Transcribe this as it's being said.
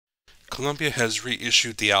Columbia has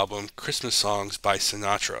reissued the album Christmas Songs by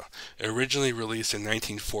Sinatra, originally released in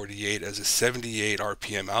 1948 as a 78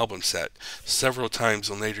 RPM album set, several times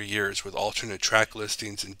in later years with alternate track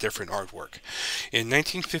listings and different artwork. In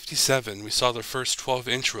 1957, we saw the first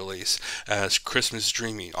 12-inch release as Christmas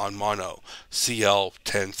Dreaming on mono, CL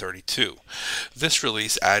 1032. This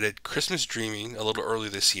release added Christmas Dreaming a little early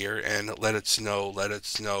this year and Let It Snow, Let It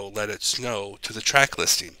Snow, Let It Snow to the track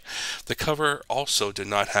listing. The cover also did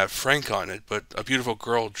not have Frank on it, but a beautiful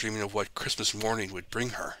girl dreaming of what Christmas morning would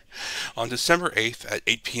bring her. On December 8th at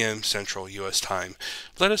 8 p.m. Central U.S. time,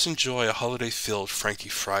 let us enjoy a holiday-filled Frankie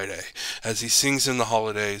Friday as he sings in the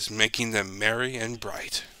holidays, making them merry and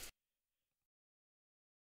bright.